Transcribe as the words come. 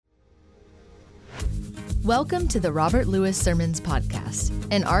Welcome to the Robert Lewis Sermons Podcast,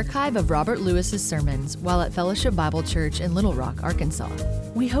 an archive of Robert Lewis's sermons while at Fellowship Bible Church in Little Rock, Arkansas.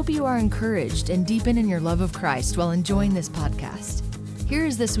 We hope you are encouraged and deepen in your love of Christ while enjoying this podcast. Here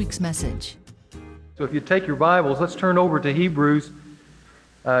is this week's message. So if you take your Bibles, let's turn over to Hebrews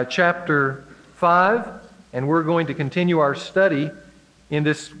chapter 5, and we're going to continue our study in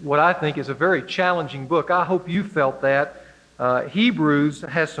this, what I think is a very challenging book. I hope you felt that. Hebrews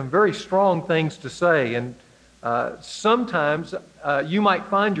has some very strong things to say, and sometimes you might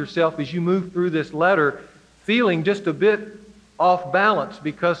find yourself as you move through this letter feeling just a bit off balance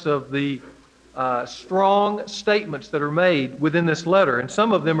because of the strong statements that are made within this letter, and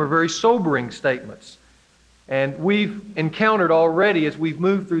some of them are very sobering statements. And we've encountered already, as we've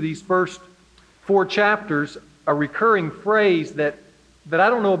moved through these first 4 chapters, a recurring phrase that I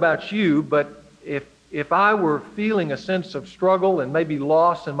don't know about you, but if I were feeling a sense of struggle and maybe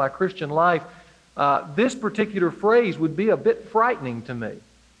loss in my Christian life, this particular phrase would be a bit frightening to me.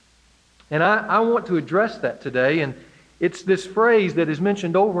 And I want to address that today. And it's this phrase that is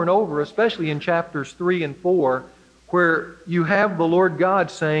mentioned over and over, especially in chapters 3 and 4, where you have the Lord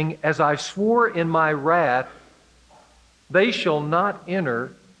God saying, "As I swore in my wrath, they shall not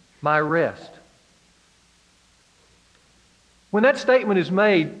enter my rest." When that statement is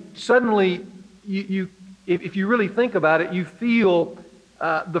made, suddenly if you really think about it, you feel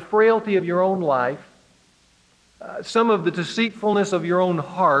the frailty of your own life, some of the deceitfulness of your own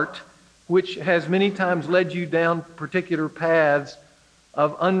heart, which has many times led you down particular paths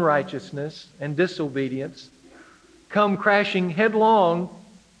of unrighteousness and disobedience, come crashing headlong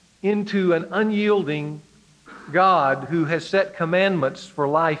into an unyielding God who has set commandments for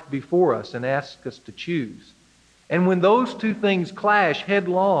life before us and asks us to choose. And when those two things clash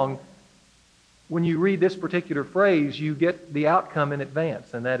headlong, when you read this particular phrase, you get the outcome in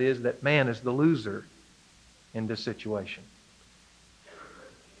advance, and that is that man is the loser in this situation.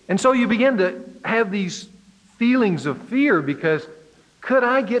 And so you begin to have these feelings of fear because could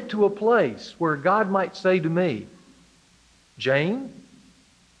I get to a place where God might say to me, "Jane,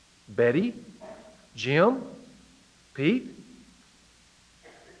 Betty, Jim, Pete,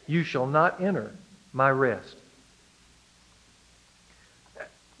 you shall not enter my rest"?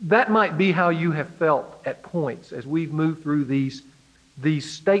 That might be how you have felt at points as we've moved through these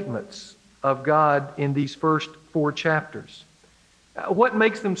statements of God in these first 4 chapters. What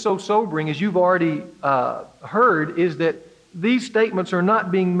makes them so sobering, as you've already heard, is that these statements are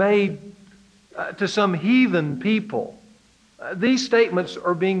not being made to some heathen people. These statements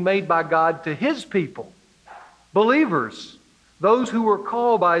are being made by God to His people, believers, those who are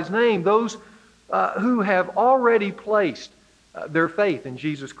called by His name, those who have already placed their faith in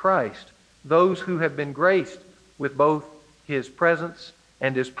Jesus Christ, those who have been graced with both His presence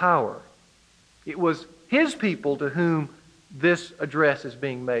and His power. It was His people to whom this address is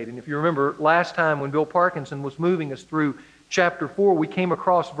being made. And if you remember last time when Bill Parkinson was moving us through chapter 4, we came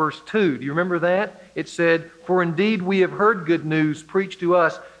across verse 2. Do you remember that? It said, "For indeed we have heard good news preached to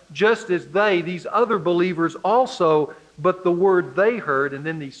us, just as they," these other believers also, "but the word they heard," and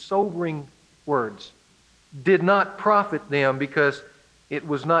then these sobering words, "did not profit them because it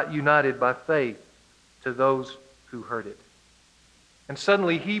was not united by faith to those who heard it." And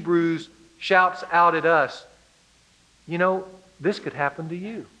suddenly Hebrews shouts out at us, you know, this could happen to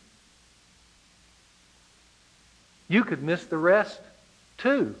you. You could miss the rest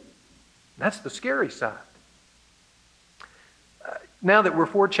too. That's the scary side. Now that we're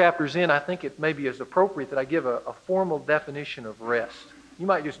 4 chapters in, I think it maybe is appropriate that I give a formal definition of rest. You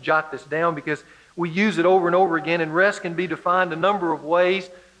might just jot this down because we use it over and over again, and rest can be defined a number of ways,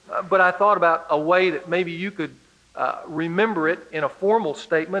 but I thought about a way that maybe you could remember it in a formal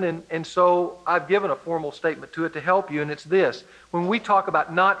statement, and so I've given a formal statement to it to help you, and it's this. When we talk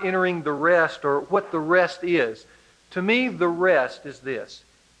about not entering the rest or what the rest is, to me the rest is this.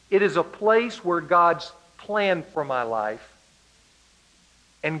 It is a place where God's plan for my life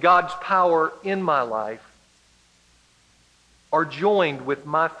and God's power in my life are joined with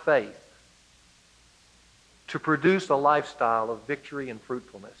my faith to produce a lifestyle of victory and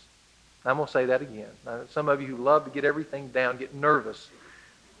fruitfulness. I'm going to say that again. Some of you who love to get everything down get nervous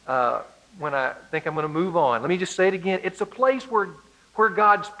when I think I'm going to move on. Let me just say it again. It's a place where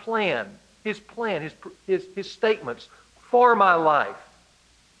God's plan, His statements for my life,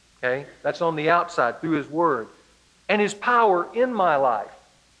 okay, that's on the outside through His Word, and His power in my life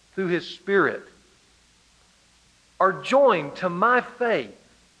through His Spirit are joined to my faith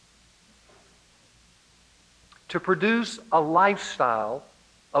to produce a lifestyle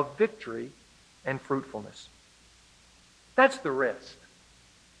of victory and fruitfulness. That's the rest.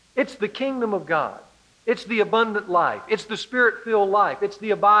 It's the kingdom of God. It's the abundant life. It's the Spirit-filled life. It's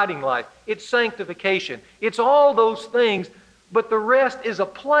the abiding life. It's sanctification. It's all those things, but the rest is a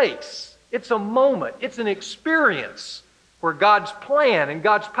place. It's a moment. It's an experience where God's plan and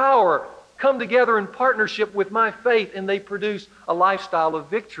God's power come together in partnership with my faith, and they produce a lifestyle of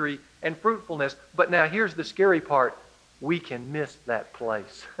victory and fruitfulness. But now here's the scary part. We can miss that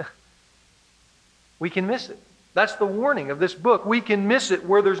place. We can miss it. That's the warning of this book. We can miss it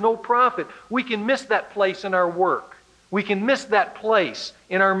where there's no profit. We can miss that place in our work. We can miss that place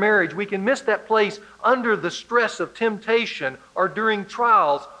in our marriage. We can miss that place under the stress of temptation or during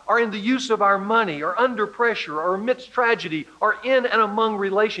trials or in the use of our money or under pressure or amidst tragedy or in and among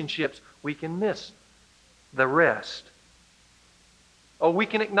relationships. We can miss the rest. Oh, we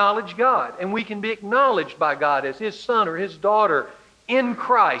can acknowledge God, and we can be acknowledged by God as His son or His daughter in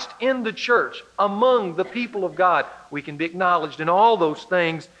Christ, in the church, among the people of God. We can be acknowledged in all those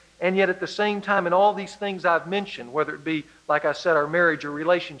things, and yet at the same time, in all these things I've mentioned, whether it be, like I said, our marriage or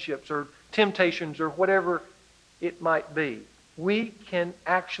relationships or temptations or whatever it might be, we can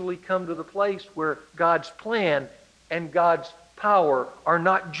actually come to the place where God's plan and God's power are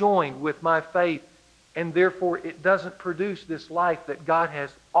not joined with my faith, and therefore it doesn't produce this life that God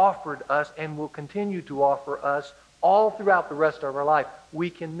has offered us and will continue to offer us all throughout the rest of our life. We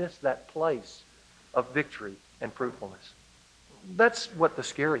can miss that place of victory and fruitfulness. That's what the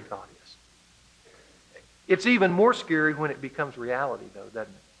scary thought is. It's even more scary when it becomes reality, though,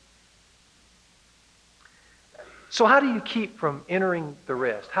 doesn't it? So how do you keep from entering the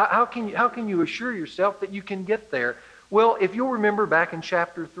rest? How can you assure yourself that you can get there? Well, if you'll remember back in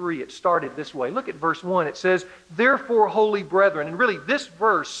chapter 3, it started this way. Look at verse 1. It says, "Therefore, holy brethren," and really this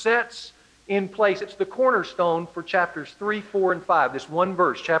verse sets in place, it's the cornerstone for chapters 3, 4, and 5. This one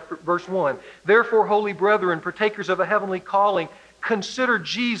verse, verse 1. "Therefore, holy brethren, partakers of a heavenly calling, consider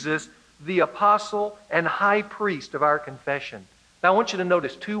Jesus the apostle and high priest of our confession." Now I want you to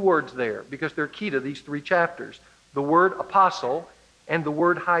notice two words there because they're key to these 3 chapters. The word apostle and the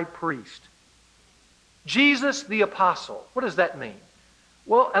word high priest. Jesus the apostle. What does that mean?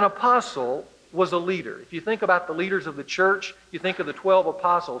 Well, an apostle was a leader. If you think about the leaders of the church, you think of the 12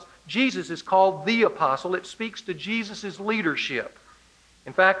 apostles. Jesus is called the apostle. It speaks to Jesus' leadership.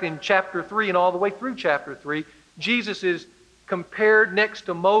 In fact, in chapter 3 and all the way through chapter 3, Jesus is compared next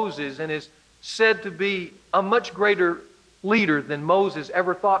to Moses and is said to be a much greater leader than Moses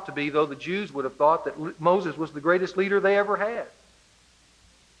ever thought to be, though the Jews would have thought that Moses was the greatest leader they ever had.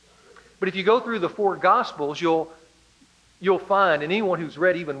 But if you go through the 4 Gospels, you'll find, and anyone who's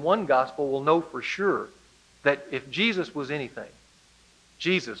read even one Gospel will know for sure, that if Jesus was anything,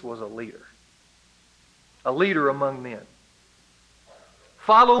 Jesus was a leader among men.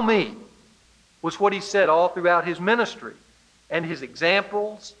 "Follow me," was what He said all throughout His ministry, and His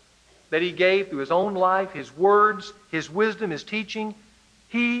examples that He gave through His own life, His words, His wisdom, His teaching.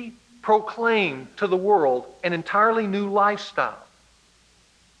 He proclaimed to the world an entirely new lifestyle.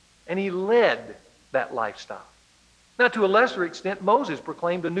 And He led that lifestyle. Now, to a lesser extent, Moses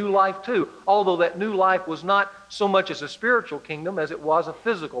proclaimed a new life too, although that new life was not so much as a spiritual kingdom as it was a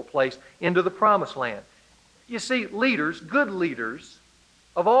physical place into the promised land. You see, leaders, good leaders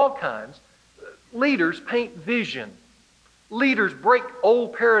of all kinds, leaders paint vision. Leaders break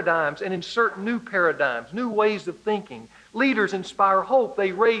old paradigms and insert new paradigms, new ways of thinking. Leaders inspire hope.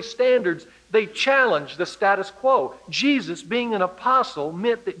 They raise standards. They challenge the status quo. Jesus, being an apostle,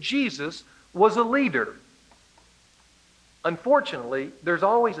 meant that Jesus was a leader. Unfortunately, there's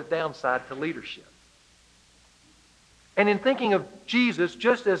always a downside to leadership. And in thinking of Jesus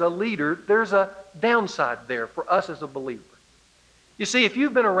just as a leader, there's a downside there for us as a believer. You see, if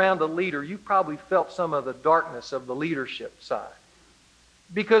you've been around a leader, you've probably felt some of the darkness of the leadership side.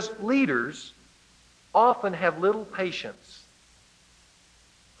 Because leaders often have little patience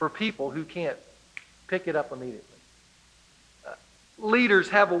for people who can't pick it up immediately. Leaders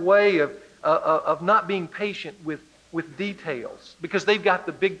have a way of not being patient with details because they've got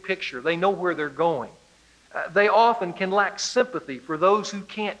the big picture. They know where they're going. They often can lack sympathy for those who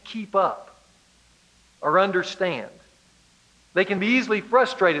can't keep up or understand. They can be easily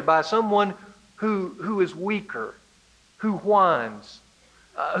frustrated by someone who is weaker, who whines,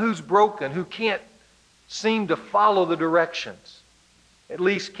 who's broken, who can't seem to follow the directions, at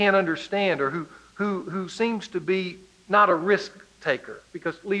least can't understand, or who seems to be not a risk taker,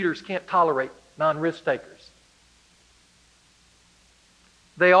 because leaders can't tolerate non-risk takers.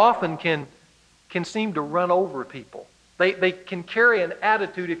 They often can seem to run over people. They can carry an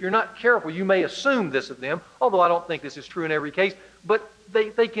attitude, if you're not careful, you may assume this of them, although I don't think this is true in every case, but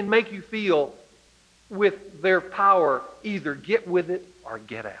they can make you feel with their power either get with it or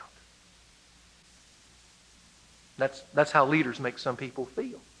get out. That's how leaders make some people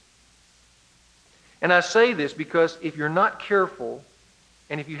feel. And I say this because if you're not careful,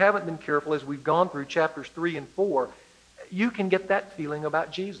 and if you haven't been careful as we've gone through chapters 3 and 4, you can get that feeling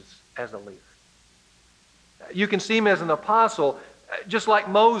about Jesus as a leader. You can see him as an apostle, just like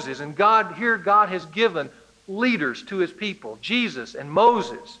Moses. And God has given leaders to his people, Jesus and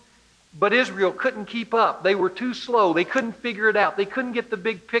Moses. But Israel couldn't keep up. They were too slow. They couldn't figure it out. They couldn't get the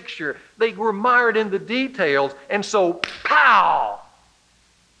big picture. They were mired in the details. And so, pow!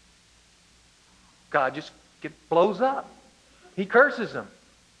 God just blows up. He curses them.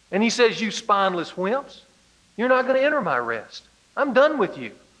 And he says, you spineless wimps, you're not going to enter my rest. I'm done with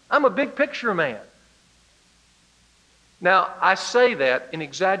you. I'm a big picture man. Now, I say that in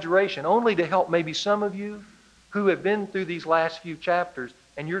exaggeration only to help maybe some of you who have been through these last few chapters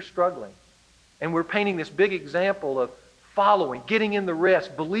and you're struggling. And we're painting this big example of following, getting in the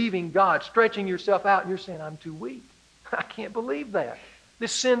rest, believing God, stretching yourself out, and you're saying, I'm too weak. I can't believe that.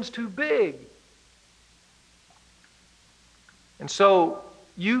 This sin's too big. And so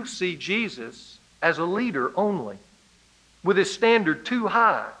you see Jesus as a leader only, with his standard too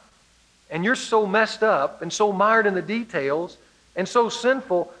high. And you're so messed up and so mired in the details and so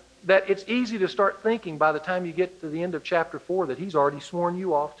sinful that it's easy to start thinking by the time you get to the end of chapter 4 that he's already sworn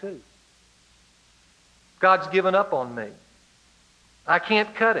you off too. God's given up on me. I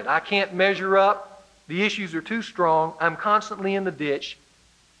can't cut it. I can't measure up. The issues are too strong. I'm constantly in the ditch.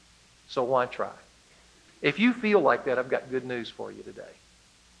 So why try? If you feel like that, I've got good news for you today.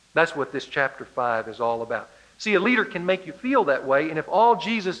 That's what this chapter 5 is all about. See, a leader can make you feel that way, and if all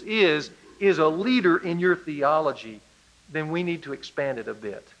Jesus is a leader in your theology, then we need to expand it a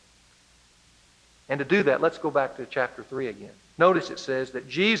bit. And to do that, let's go back to chapter 3 again. Notice it says that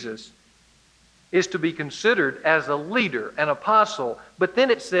Jesus is to be considered as a leader, an apostle, but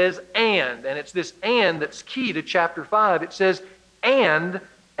then it says and it's this and that's key to chapter 5. It says, and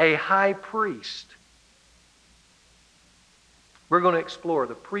a high priest. We're going to explore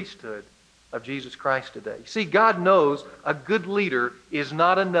the priesthood of Jesus Christ today. See, God knows a good leader is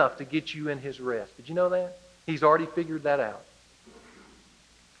not enough to get you in his rest. Did you know that? He's already figured that out.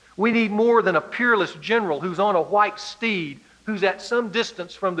 We need more than a peerless general who's on a white steed, who's at some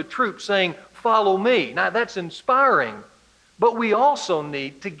distance from the troops saying, follow me. Now, that's inspiring. But we also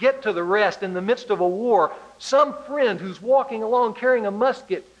need, to get to the rest in the midst of a war, some friend who's walking along carrying a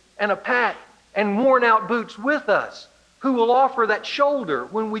musket and a pack and worn out boots with us, who will offer that shoulder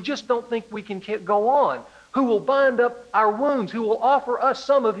when we just don't think we can go on, who will bind up our wounds, who will offer us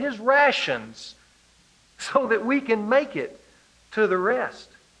some of his rations so that we can make it to the rest.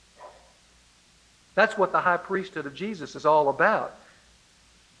 That's what the high priesthood of Jesus is all about.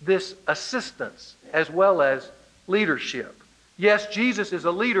 This assistance as well as leadership. Yes, Jesus is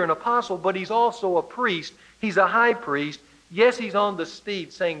a leader and apostle, but he's also a priest. He's a high priest. Yes, he's on the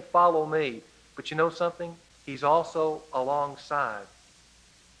steed saying, follow me. But you know something? He's also alongside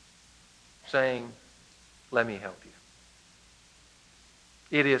saying, let me help you.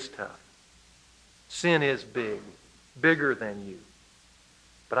 It is tough. Sin is big, bigger than you.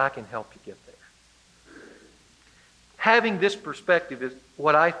 But I can help you get there. Having this perspective is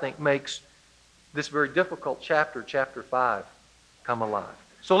what I think makes this very difficult chapter, chapter 5, come alive.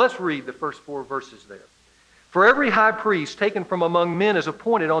 So let's read the first 4 verses there. For every high priest taken from among men is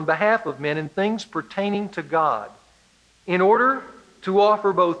appointed on behalf of men in things pertaining to God, in order to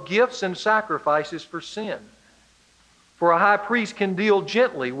offer both gifts and sacrifices for sin. For a high priest can deal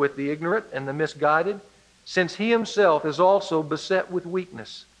gently with the ignorant and the misguided, since he himself is also beset with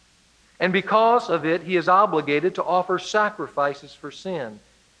weakness. And because of it, he is obligated to offer sacrifices for sin.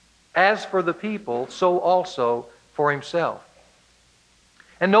 As for the people, so also for himself.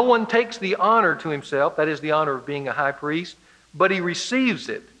 And no one takes the honor to himself, that is the honor of being a high priest, but he receives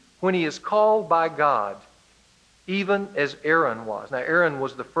it when he is called by God, even as Aaron was. Now, Aaron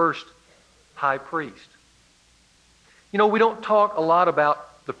was the first high priest. You know, we don't talk a lot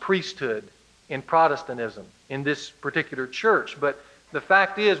about the priesthood in Protestantism in this particular church, but the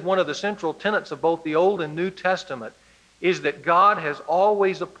fact is, one of the central tenets of both the Old and New Testament is that God has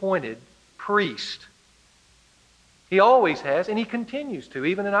always appointed priests. He always has, and he continues to,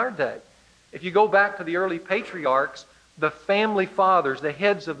 even in our day. If you go back to the early patriarchs, the family fathers, the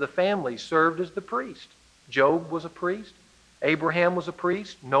heads of the family, served as the priest. Job was a priest. Abraham was a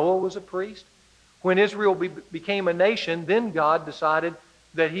priest. Noah was a priest. When Israel became a nation, then God decided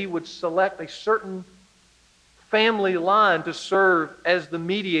that he would select a certain family line to serve as the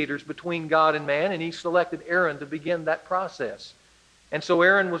mediators between God and man, and he selected Aaron to begin that process. And so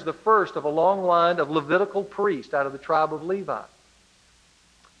Aaron was the first of a long line of Levitical priests out of the tribe of Levi.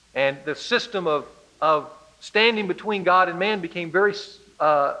 And the system of standing between God and man became very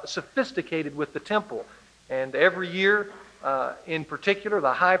sophisticated with the temple. And every year, in particular,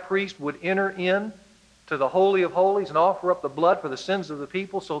 the high priest would enter in to the Holy of Holies and offer up the blood for the sins of the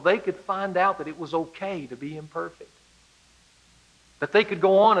people so they could find out that it was okay to be imperfect. That they could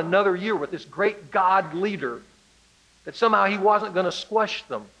go on another year with this great God leader, that somehow he wasn't going to squash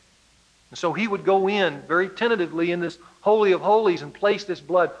them. And so he would go in very tentatively in this Holy of Holies and place this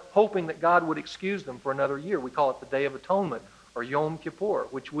blood, hoping that God would excuse them for another year. We call it the Day of Atonement, or Yom Kippur,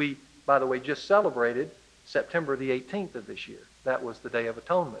 which we, by the way, just celebrated September the 18th of this year. That was the Day of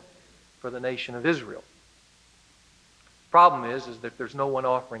Atonement for the nation of Israel. Problem is that there's no one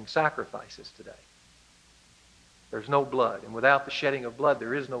offering sacrifices today. There's no blood. And without the shedding of blood,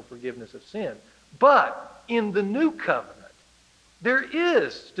 there is no forgiveness of sin. But in the new covenant, there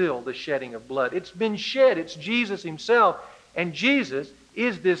is still the shedding of blood. It's been shed. It's Jesus himself. And Jesus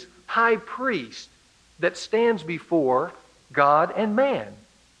is this high priest that stands before God and man.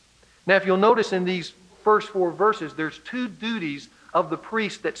 Now, if you'll notice in these first 4 verses, there's 2 duties of the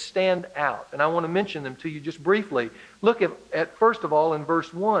priest that stand out. And I want to mention them to you just briefly. Look at first of all, in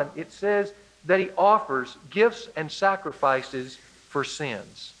verse 1, it says that he offers gifts and sacrifices for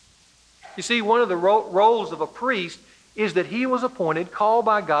sins. You see, one of the roles of a priest is that he was appointed, called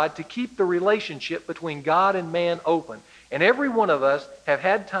by God, to keep the relationship between God and man open. And every one of us have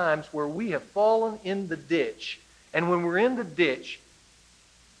had times where we have fallen in the ditch. And when we're in the ditch,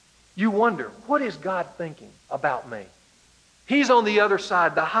 you wonder, what is God thinking about me? He's on the other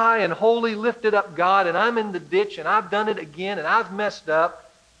side, the high and holy, lifted up God, and I'm in the ditch, and I've done it again, and I've messed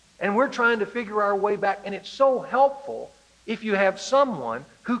up. And we're trying to figure our way back. And it's so helpful if you have someone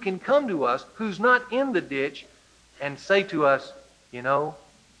who can come to us who's not in the ditch and say to us, you know,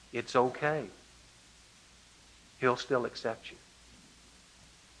 it's okay. He'll still accept you.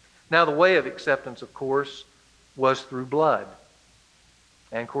 Now, the way of acceptance, of course, was through blood.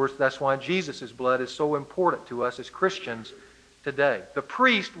 And, of course, that's why Jesus' blood is so important to us as Christians today. The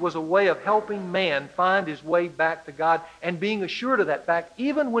priest was a way of helping man find his way back to God and being assured of that fact,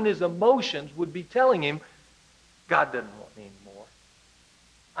 even when his emotions would be telling him, God doesn't want me anymore.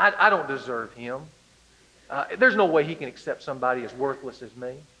 I don't deserve him. There's no way he can accept somebody as worthless as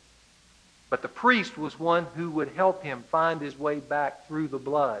me. But the priest was one who would help him find his way back through the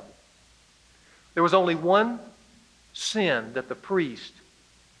blood. There was only one sin that the priest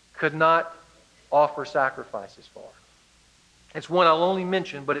could not offer sacrifices for. It's one I'll only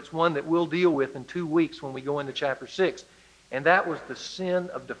mention, but it's one that we'll deal with in 2 weeks when we go into chapter 6. And that was the sin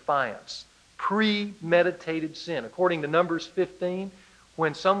of defiance. Premeditated sin. According to Numbers 15,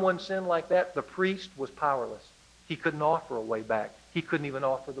 when someone sinned like that, the priest was powerless. He couldn't offer a way back. He couldn't even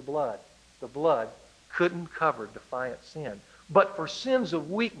offer the blood. The blood couldn't cover defiant sin. But for sins of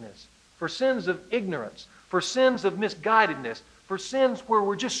weakness, for sins of ignorance, for sins of misguidedness, for sins where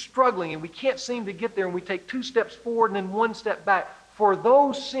we're just struggling and we can't seem to get there and we take 2 steps forward and then 1 step back, for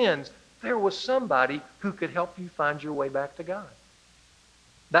those sins, there was somebody who could help you find your way back to God.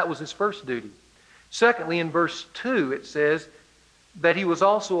 That was his first duty. Secondly, in verse 2, it says that he was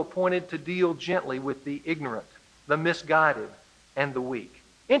also appointed to deal gently with the ignorant, the misguided, and the weak.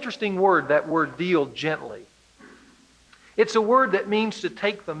 Interesting word, that word deal gently. It's a word that means to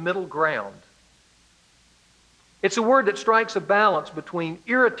take the middle ground. It's a word that strikes a balance between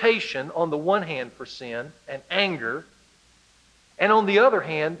irritation on the one hand for sin and anger, and on the other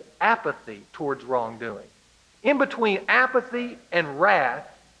hand, apathy towards wrongdoing. In between apathy and wrath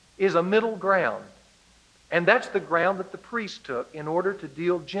is a middle ground. And that's the ground that the priest took in order to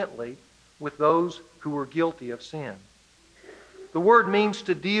deal gently with those who were guilty of sin. The word means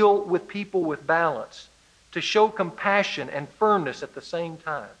to deal with people with balance, to show compassion and firmness at the same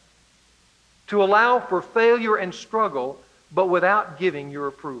time, to allow for failure and struggle, but without giving your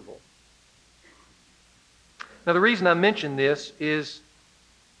approval. Now, the reason I mention this is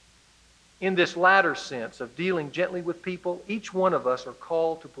in this latter sense of dealing gently with people, each one of us are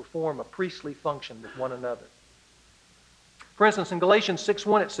called to perform a priestly function with one another. For instance, in Galatians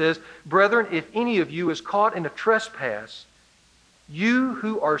 6:1 it says, "Brethren, if any of you is caught in a trespass, you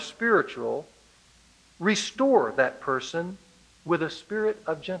who are spiritual, restore that person with a spirit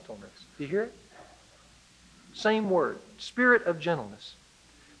of gentleness." Do you hear it? Same word, spirit of gentleness.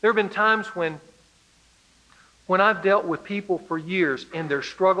 There have been times when I've dealt with people for years in their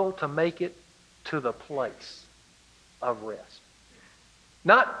struggle to make it to the place of rest.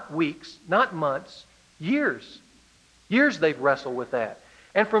 Not weeks, not months, years. Years they've wrestled with that.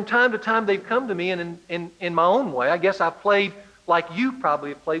 And from time to time they've come to me, and in my own way, I guess I played like you probably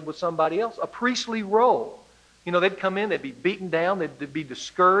have played with somebody else, a priestly role. You know, they'd come in, they'd be beaten down, they'd be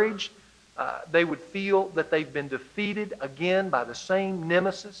discouraged. they would feel that they've been defeated again by the same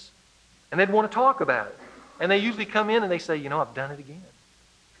nemesis, and they'd want to talk about it. And they usually come in and they say, I've done it again.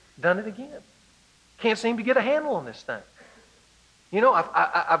 Done it again. Can't seem to get a handle on this thing.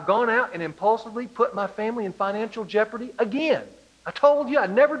 I've gone out and impulsively put my family in financial jeopardy again. I told you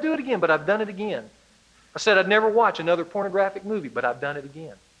I'd never do it again, but I've done it again. I said I'd never watch another pornographic movie, but I've done it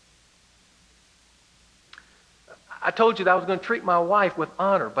again. I told you that I was going to treat my wife with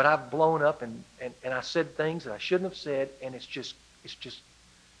honor, but I've blown up and I said things that I shouldn't have said, and it's just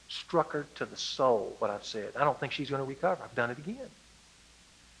struck her to the soul, what I've said. I don't think she's going to recover. I've done it again.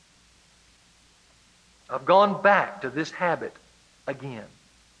 I've gone back to this habit again.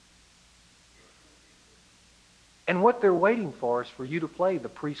 And what they're waiting for is for you to play the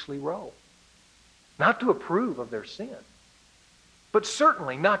priestly role. Not to approve of their sin, but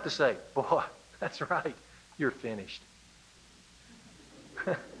certainly not to say, boy, that's right, you're finished.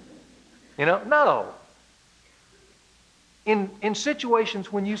 No. In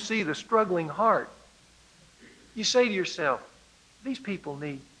situations when you see the struggling heart, you say to yourself, these people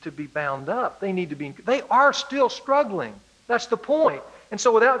need to be bound up. They are still struggling. That's the point. And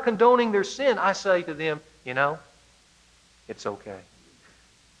so without condoning their sin, I say to them, it's okay.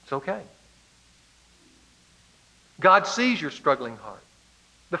 It's okay. God sees your struggling heart.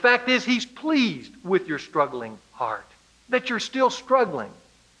 The fact is, He's pleased with your struggling heart, that you're still struggling.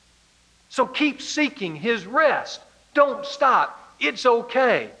 So keep seeking His rest. Don't stop. It's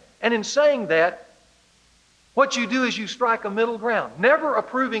okay. And in saying that, what you do is you strike a middle ground, never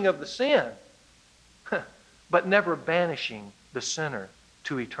approving of the sin, but never banishing the sinner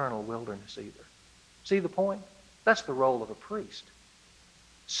to eternal wilderness either. See the point? That's the role of a priest.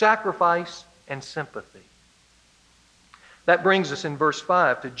 Sacrifice and sympathy. That brings us in verse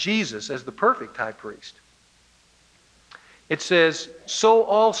 5 to Jesus as the perfect high priest. It says, so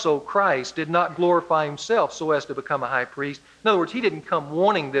also Christ did not glorify Himself so as to become a high priest. In other words, He didn't come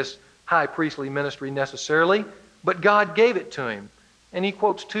wanting this high priestly ministry necessarily, but God gave it to Him. And He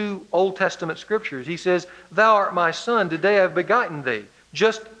quotes two Old Testament scriptures. He says, thou art my son, today I have begotten thee.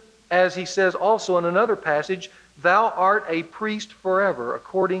 Just as He says also in another passage, thou art a priest forever,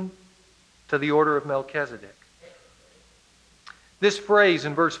 according to the order of Melchizedek. This phrase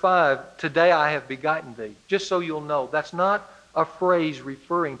in verse 5, today I have begotten thee, just so you'll know, that's not a phrase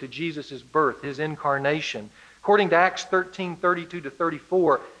referring to Jesus' birth, His incarnation. According to Acts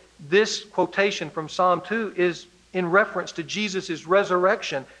 13:32-34, this quotation from Psalm 2 is in reference to Jesus'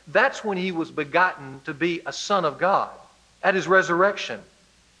 resurrection. That's when He was begotten to be a Son of God, at His resurrection.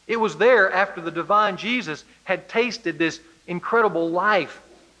 It was there after the divine Jesus had tasted this incredible life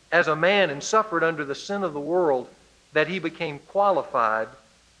as a man and suffered under the sin of the world that He became qualified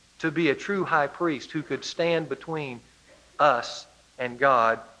to be a true high priest who could stand between us and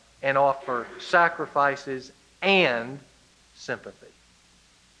God and offer sacrifices and sympathy.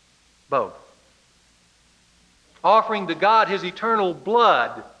 Both. Offering to God His eternal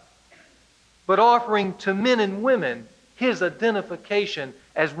blood, but offering to men and women His identification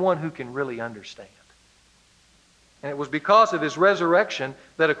as one who can really understand. And it was because of His resurrection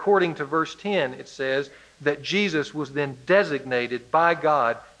that according to verse 10 it says that Jesus was then designated by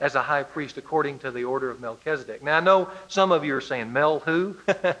God as a high priest according to the order of Melchizedek. Now I know some of you are saying, Mel who?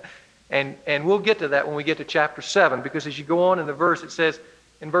 and we'll get to that when we get to chapter 7, because as you go on in the verse, it says,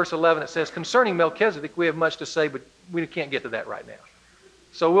 in verse 11 it says, concerning Melchizedek we have much to say, but we can't get to that right now.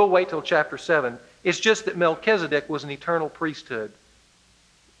 So we'll wait till chapter 7. It's just that Melchizedek was an eternal priesthood,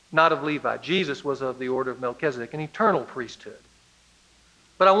 not of Levi. Jesus was of the order of Melchizedek, an eternal priesthood.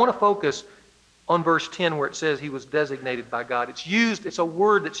 But I want to focus on verse 10 where it says He was designated by God. It's a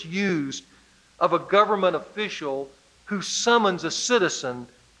word that's used of a government official who summons a citizen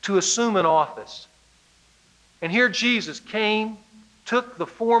to assume an office. And here Jesus came, took the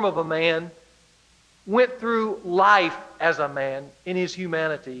form of a man, went through life as a man in His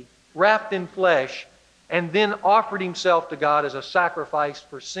humanity, wrapped in flesh, and then offered Himself to God as a sacrifice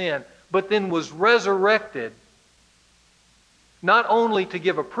for sin, but then was resurrected, not only to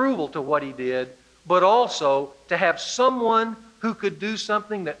give approval to what He did, but also to have someone who could do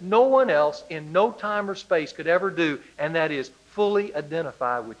something that no one else in no time or space could ever do, and that is fully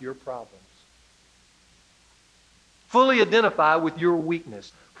identify with your problems. Fully identify with your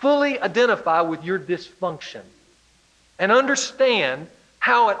weakness. Fully identify with your dysfunction. And understand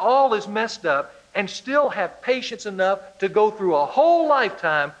how it all is messed up and still have patience enough to go through a whole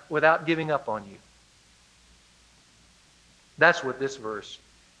lifetime without giving up on you. That's what this verse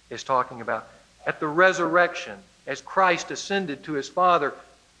is talking about. At the resurrection, as Christ ascended to His Father,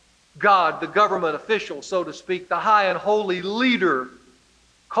 God, the government official, so to speak, the high and holy leader,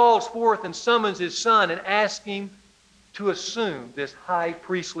 calls forth and summons his son and asks him to assume this high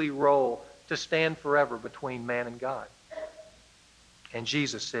priestly role to stand forever between man and God. And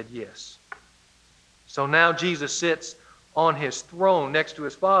Jesus said yes. So now Jesus sits on his throne next to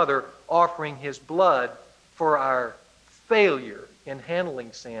his Father, offering his blood for our failure in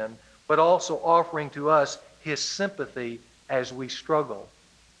handling sin, but also offering to us his sympathy as we struggle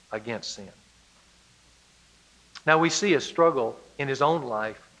against sin. Now we see a struggle in his own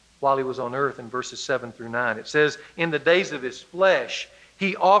life while he was on earth in verses 7 through 9. It says, in the days of his flesh,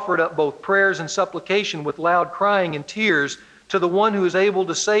 he offered up both prayers and supplication with loud crying and tears to the one who is able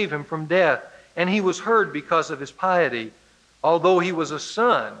to save him from death. And he was heard because of his piety. Although he was a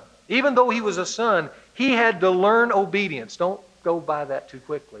son, even though he was a son, he had to learn obedience. Don't go by that too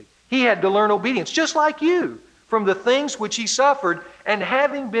quickly. He had to learn obedience, just like you, from the things which he suffered. And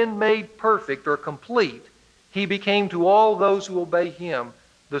having been made perfect or complete, he became to all those who obey him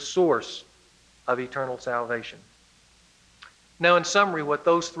the source of eternal salvation. Now, in summary, what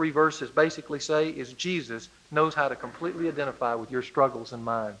those three verses basically say is Jesus knows how to completely identify with your struggles and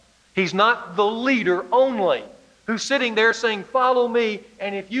mine. He's not the leader only who's sitting there saying, follow me,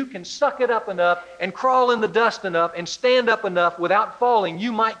 and if you can suck it up enough and crawl in the dust enough and stand up enough without falling,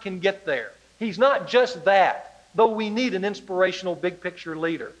 you can get there. He's not just that, though we need an inspirational big picture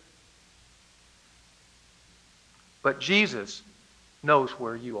leader. But Jesus knows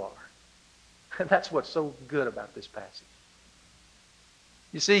where you are. And that's what's so good about this passage.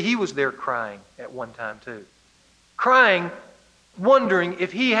 You see, he was there crying at one time too. Crying, wondering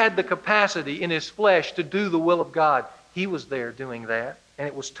if he had the capacity in his flesh to do the will of God. He was there doing that, and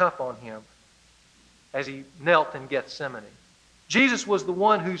it was tough on him as he knelt in Gethsemane. Jesus was the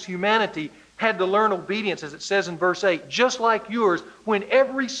one whose humanity had to learn obedience, as it says in verse 8, just like yours, when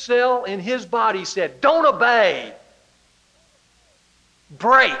every cell in his body said, don't obey,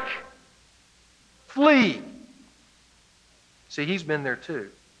 break, flee. See, he's been there too.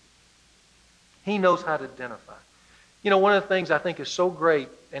 He knows how to identify. You know, one of the things I think is so great,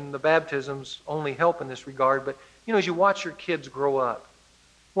 and the baptisms only help in this regard, but, you know, as you watch your kids grow up,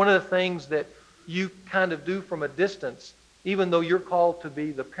 one of the things that you kind of do from a distance, even though you're called to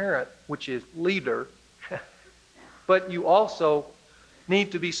be the parent, which is leader, but you also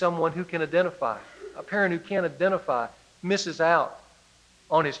need to be someone who can identify. A parent who can't identify misses out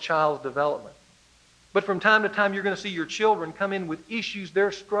on his child's development. But from time to time, you're going to see your children come in with issues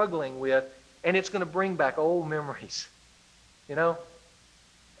they're struggling with, and it's going to bring back old memories, you know?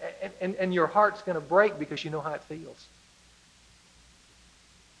 And your heart's going to break because you know how it feels.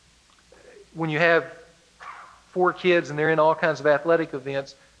 When you have 4 kids and they're in all kinds of athletic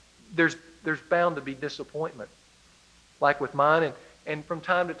events, there's bound to be disappointment, like with mine. And from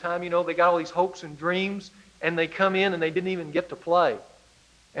time to time, you know, they got all these hopes and dreams, and they come in and they didn't even get to play.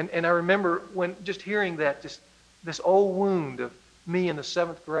 And I remember when just hearing that, just this old wound of me in the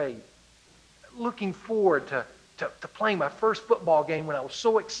 7th grade, looking forward to playing my first football game when I was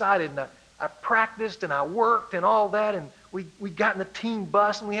so excited, and I practiced and I worked and all that, and we got in the team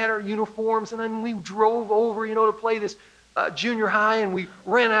bus and we had our uniforms, and then we drove over, you know, to play this junior high, and we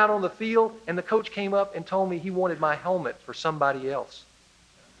ran out on the field, and the coach came up and told me he wanted my helmet for somebody else.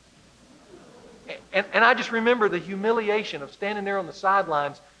 And I just remember the humiliation of standing there on the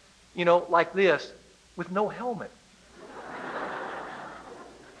sidelines, you know, like this, with no helmet.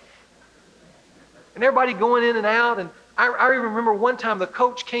 And everybody going in and out. And I remember one time the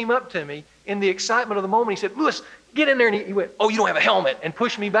coach came up to me in the excitement of the moment. He said, Lewis, get in there. And he went, oh, you don't have a helmet, and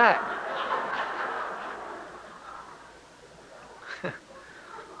pushed me back.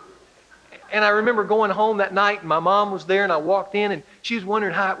 And I remember going home that night, and my mom was there, and I walked in, and she was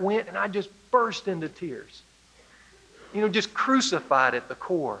wondering how it went, and I just burst into tears. You know, just crucified at the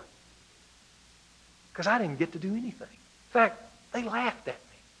core. Because I didn't get to do anything. In fact, they laughed at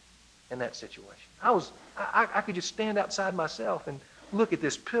me in that situation. I could just stand outside myself and look at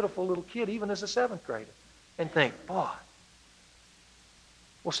this pitiful little kid, even as a 7th grader, and think, boy.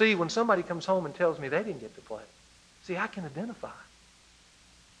 Well, see, when somebody comes home and tells me they didn't get to play, see, I can identify.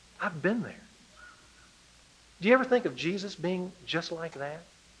 I've been there. Do you ever think of Jesus being just like that?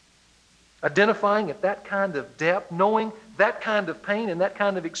 Identifying at that kind of depth, knowing that kind of pain and that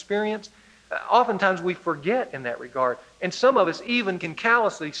kind of experience. Oftentimes we forget in that regard. And some of us even can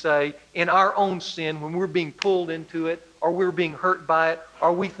callously say in our own sin when we're being pulled into it or we're being hurt by it,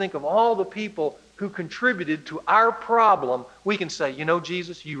 or we think of all the people who contributed to our problem, we can say, you know,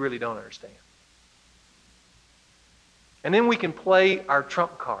 Jesus, you really don't understand. And then we can play our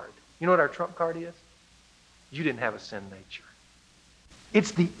trump card. You know what our trump card is? You didn't have a sin nature.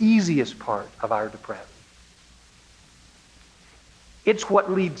 It's the easiest part of our depravity. It's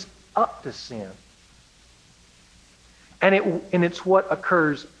what leads up to sin. And it's what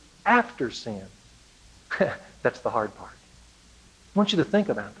occurs after sin. That's the hard part. I want you to think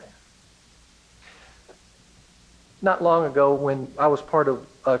about that. Not long ago, when I was part of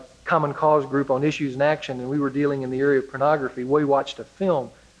a Common Cause group on Issues in Action, and we were dealing in the area of pornography, we watched a film.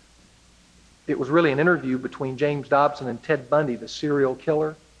 It was really an interview between James Dobson and Ted Bundy, the serial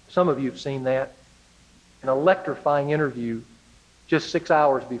killer. Some of you have seen that. An electrifying interview just 6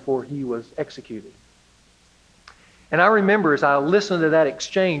 hours before he was executed. And I remember as I listened to that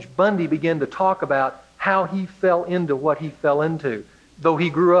exchange, Bundy began to talk about how he fell into what he fell into. Though he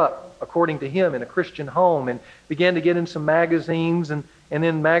grew up, according to him, in a Christian home and began to get in some magazines, and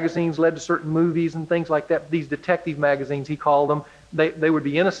then magazines led to certain movies and things like that. These detective magazines, he called them. They would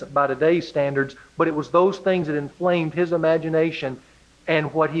be innocent by today's standards, but it was those things that inflamed his imagination,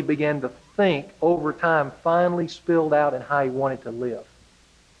 and what he began to think over time finally spilled out in how he wanted to live.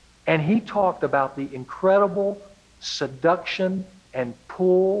 And he talked about the incredible seduction and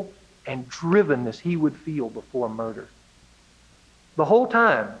pull and drivenness he would feel before murder. The whole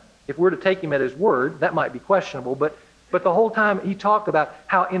time, if we're to take him at his word, that might be questionable, but the whole time he talked about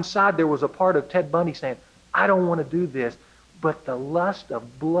how inside there was a part of Ted Bundy saying, I don't want to do this, but the lust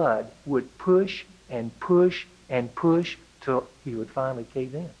of blood would push and push and push till he would finally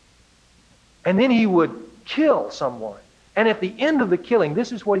cave in. And then he would kill someone. And at the end of the killing,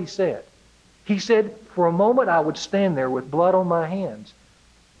 this is what he said. He said, for a moment I would stand there with blood on my hands,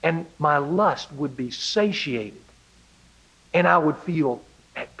 and my lust would be satiated. And I would feel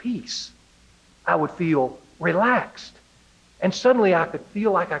at peace. I would feel relaxed. And suddenly I could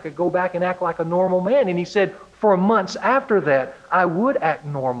feel like I could go back and act like a normal man. And he said, for months after that, I would act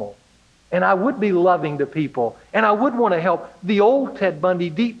normal. And I would be loving to people. And I would want to help. The old Ted Bundy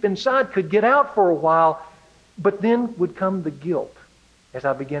deep inside could get out for a while. But then would come the guilt as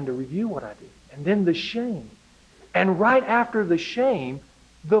I began to review what I did. And then the shame. And right after the shame,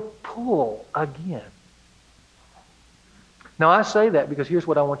 the pull again. Now I say that because here's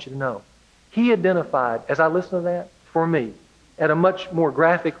what I want you to know. He identified, as I listened to that, for me, at a much more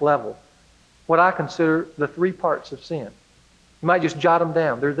graphic level, what I consider the three parts of sin. You might just jot them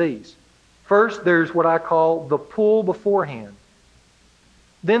down. They're these. First, there's what I call the pull beforehand.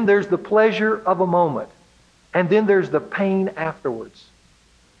 Then there's the pleasure of a moment. And then there's the pain afterwards.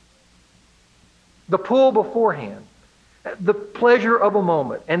 The pull beforehand, the pleasure of a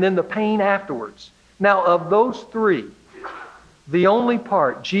moment, and then the pain afterwards. Now, of those three, the only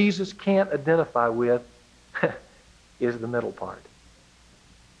part Jesus can't identify with is the middle part.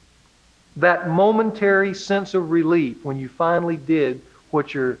 That momentary sense of relief when you finally did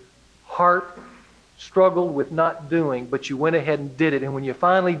what your heart struggled with not doing, but you went ahead and did it. And when you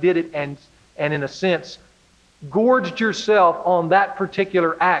finally did it and in a sense gorged yourself on that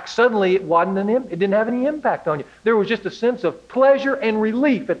particular act, suddenly it didn't have any impact on you. There was just a sense of pleasure and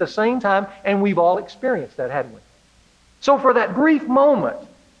relief at the same time, and we've all experienced that, hadn't we? So for that brief moment,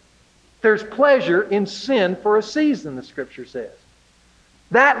 there's pleasure in sin for a season, the Scripture says.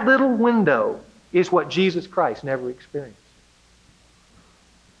 That little window is what Jesus Christ never experienced.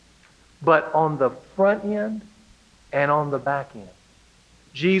 But on the front end and on the back end,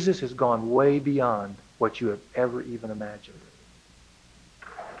 Jesus has gone way beyond what you have ever even imagined.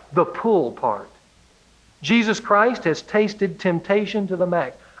 The pull part. Jesus Christ has tasted temptation to the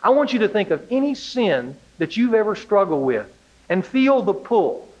max. I want you to think of any sin that you've ever struggled with and feel the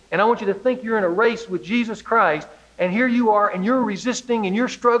pull. And I want you to think you're in a race with Jesus Christ, and here you are, and you're resisting, and you're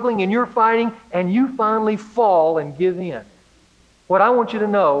struggling, and you're fighting, and you finally fall and give in. What I want you to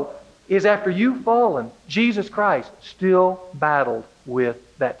know is after you've fallen, Jesus Christ still battled with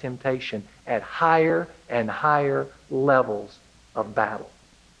that temptation at higher and higher levels of battle.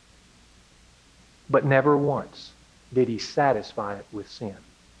 But never once did he satisfy it with sin.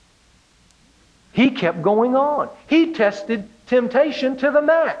 He kept going on. He tested temptation to the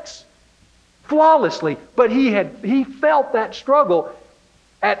max, flawlessly. But he felt that struggle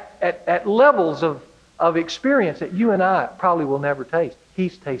at levels of experience that you and I probably will never taste.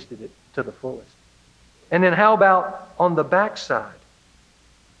 He's tasted it to the fullest. And then how about on the backside?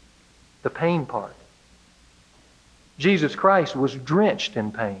 The pain part. Jesus Christ was drenched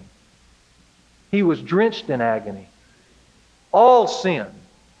in pain. He was drenched in agony. All sin,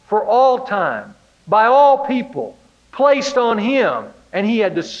 for all time, by all people, placed on him, and he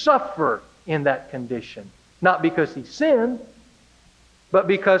had to suffer in that condition. Not because he sinned, but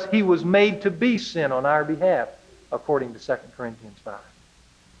because he was made to be sin on our behalf, according to 2 Corinthians 5.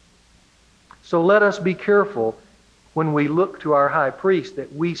 So let us be careful when we look to our high priest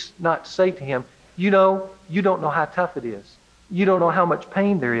that we not say to him, you know, you don't know how tough it is. You don't know how much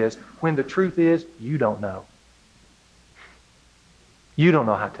pain there is, when the truth is, you don't know. You don't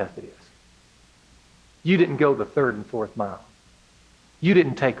know how tough it is. You didn't go the 3rd and 4th mile. You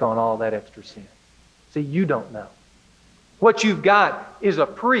didn't take on all that extra sin. See, you don't know. What you've got is a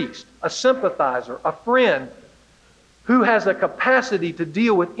priest, a sympathizer, a friend who has a capacity to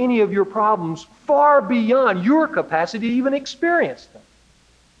deal with any of your problems far beyond your capacity to even experience them.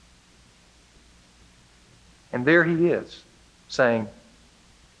 And there he is, saying,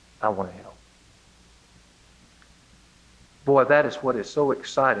 I want to help. Boy, that is what is so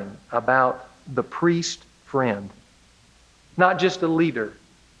exciting about the priest friend. Not just a leader,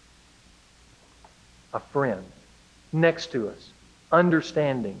 a friend next to us,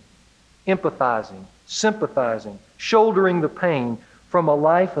 understanding, empathizing, sympathizing, shouldering the pain from a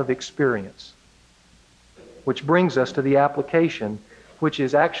life of experience. Which brings us to the application, which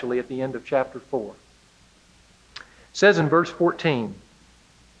is actually at the end of chapter 4. It says in verse 14,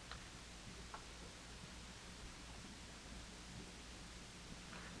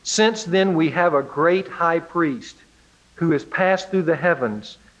 since then we have a great high priest who has passed through the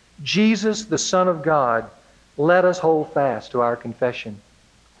heavens, Jesus, the Son of God, let us hold fast to our confession.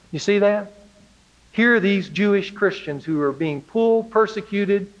 You see that? Here are these Jewish Christians who are being pulled,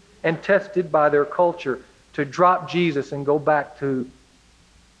 persecuted, and tested by their culture to drop Jesus and go back to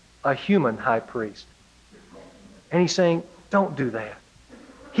a human high priest. And he's saying, don't do that.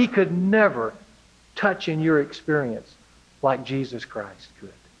 He could never touch in your experience like Jesus Christ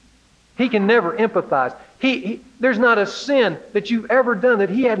could. He can never empathize. There's not a sin that you've ever done that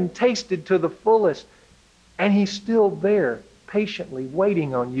he hadn't tasted to the fullest. And he's still there, patiently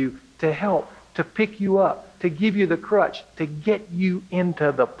waiting on you to help, to pick you up, to give you the crutch, to get you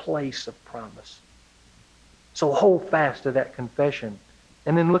into the place of promise. So hold fast to that confession.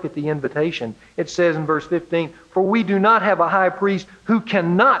 And then look at the invitation. It says in verse 15, for we do not have a high priest who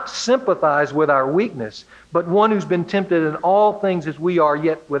cannot sympathize with our weakness, but one who's been tempted in all things as we are,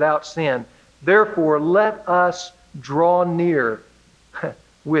 yet without sin. Therefore, let us draw near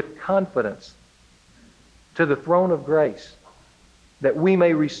with confidence to the throne of grace, that we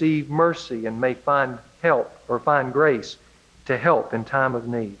may receive mercy and may find help or find grace to help in time of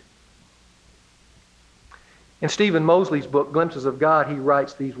need. In Stephen Mosley's book, Glimpses of God, he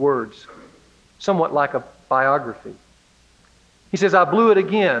writes these words, somewhat like a biography. He says, I blew it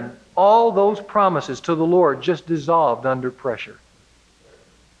again. All those promises to the Lord just dissolved under pressure.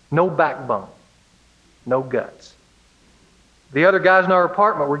 No backbone. No guts. The other guys in our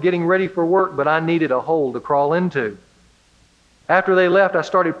apartment were getting ready for work, but I needed a hole to crawl into. After they left, I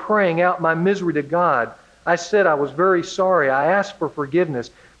started praying out my misery to God. I said I was very sorry. I asked for forgiveness.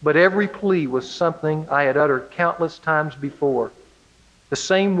 But every plea was something I had uttered countless times before. The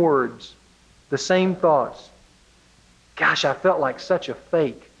same words, the same thoughts. Gosh, I felt like such a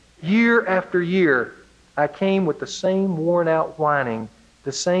fake. Year after year, I came with the same worn-out whining,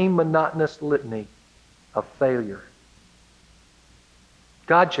 the same monotonous litany of failure.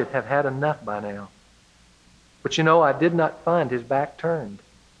 God should have had enough by now. But you know, I did not find his back turned.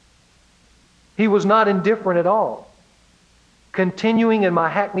 He was not indifferent at all. Continuing in my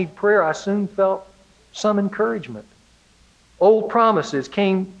hackneyed prayer, I soon felt some encouragement. Old promises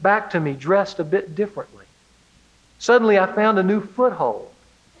came back to me dressed a bit differently. Suddenly I found a new foothold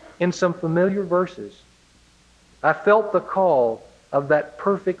in some familiar verses. I felt the call of that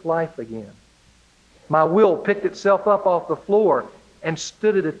perfect life again. My will picked itself up off the floor and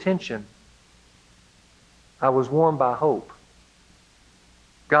stood at attention. I was warmed by hope.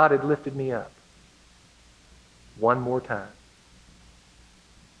 God had lifted me up. One more time.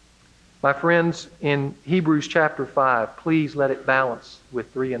 My friends, in Hebrews chapter 5, please let it balance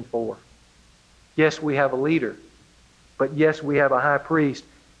with 3 and 4. Yes, we have a leader, but yes, we have a high priest.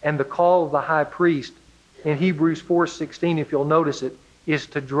 And the call of the high priest in Hebrews 4:16, if you'll notice it, is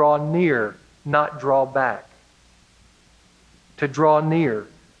to draw near, not draw back. To draw near.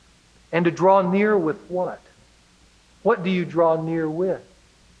 And to draw near with what? What do you draw near with?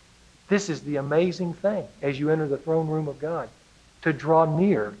 This is the amazing thing as you enter the throne room of God. To draw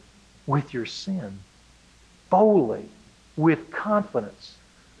near with your sin, boldly, with confidence,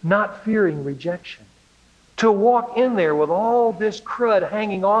 not fearing rejection. To walk in there with all this crud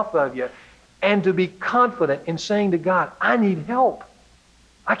hanging off of you and to be confident in saying to God, I need help.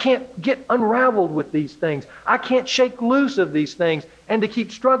 I can't get unraveled with these things. I can't shake loose of these things. And to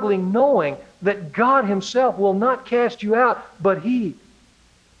keep struggling knowing that God himself will not cast you out, but he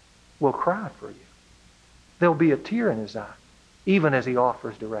will cry for you. There'll be a tear in his eye, even as he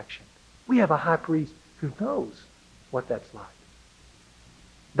offers direction. We have a high priest who knows what that's like.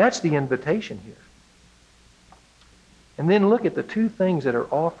 That's the invitation here. And then look at the two things that are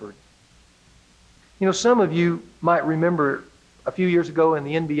offered. You know, some of you might remember a few years ago in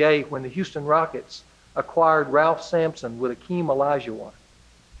the NBA when the Houston Rockets acquired Ralph Sampson with Akeem Olajuwon.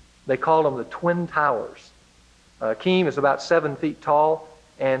 They called them the Twin Towers. Akeem is about 7 feet tall,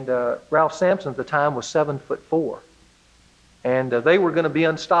 and Ralph Sampson at the time was 7'4". And they were going to be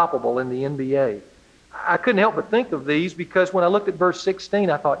unstoppable in the NBA. I couldn't help but think of these because when I looked at verse 16,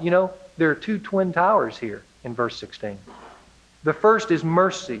 I thought, you know, there are two twin towers here in verse 16. The first is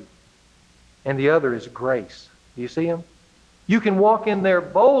mercy, and the other is grace. Do you see them? You can walk in there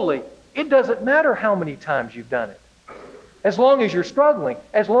boldly. It doesn't matter how many times you've done it. As long as you're struggling,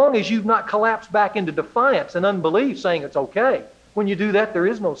 as long as you've not collapsed back into defiance and unbelief saying it's okay. When you do that, there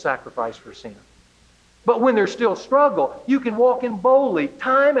is no sacrifice for sin. But when there's still struggle, you can walk in boldly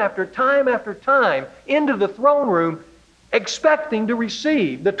time after time after time into the throne room expecting to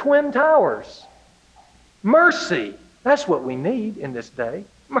receive the twin towers. Mercy. That's what we need in this day.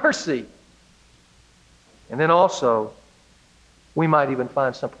 Mercy. And then also, we might even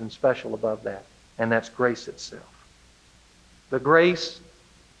find something special above that, and that's grace itself. The grace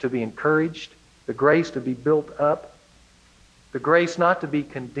to be encouraged, the grace to be built up, the grace not to be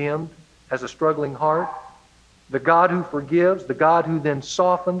condemned as a struggling heart, the God who forgives, the God who then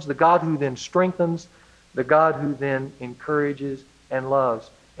softens, the God who then strengthens, the God who then encourages and loves,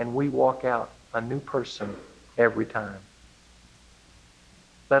 and we walk out a new person every time.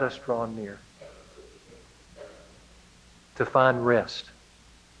 Let us draw near to find rest.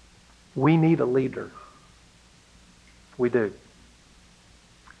 We need a leader. We do.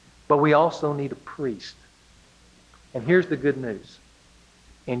 But we also need a priest. And here's the good news.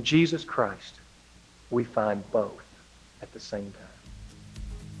 In Jesus Christ, we find both at the same time.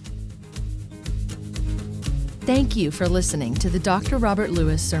 Thank you for listening to the Dr. Robert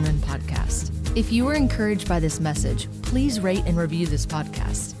Lewis Sermon Podcast. If you were encouraged by this message, please rate and review this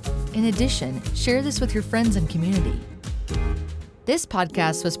podcast. In addition, share this with your friends and community. This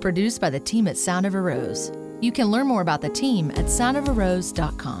podcast was produced by the team at Sound of a Rose. You can learn more about the team at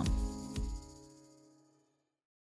soundofarose.com.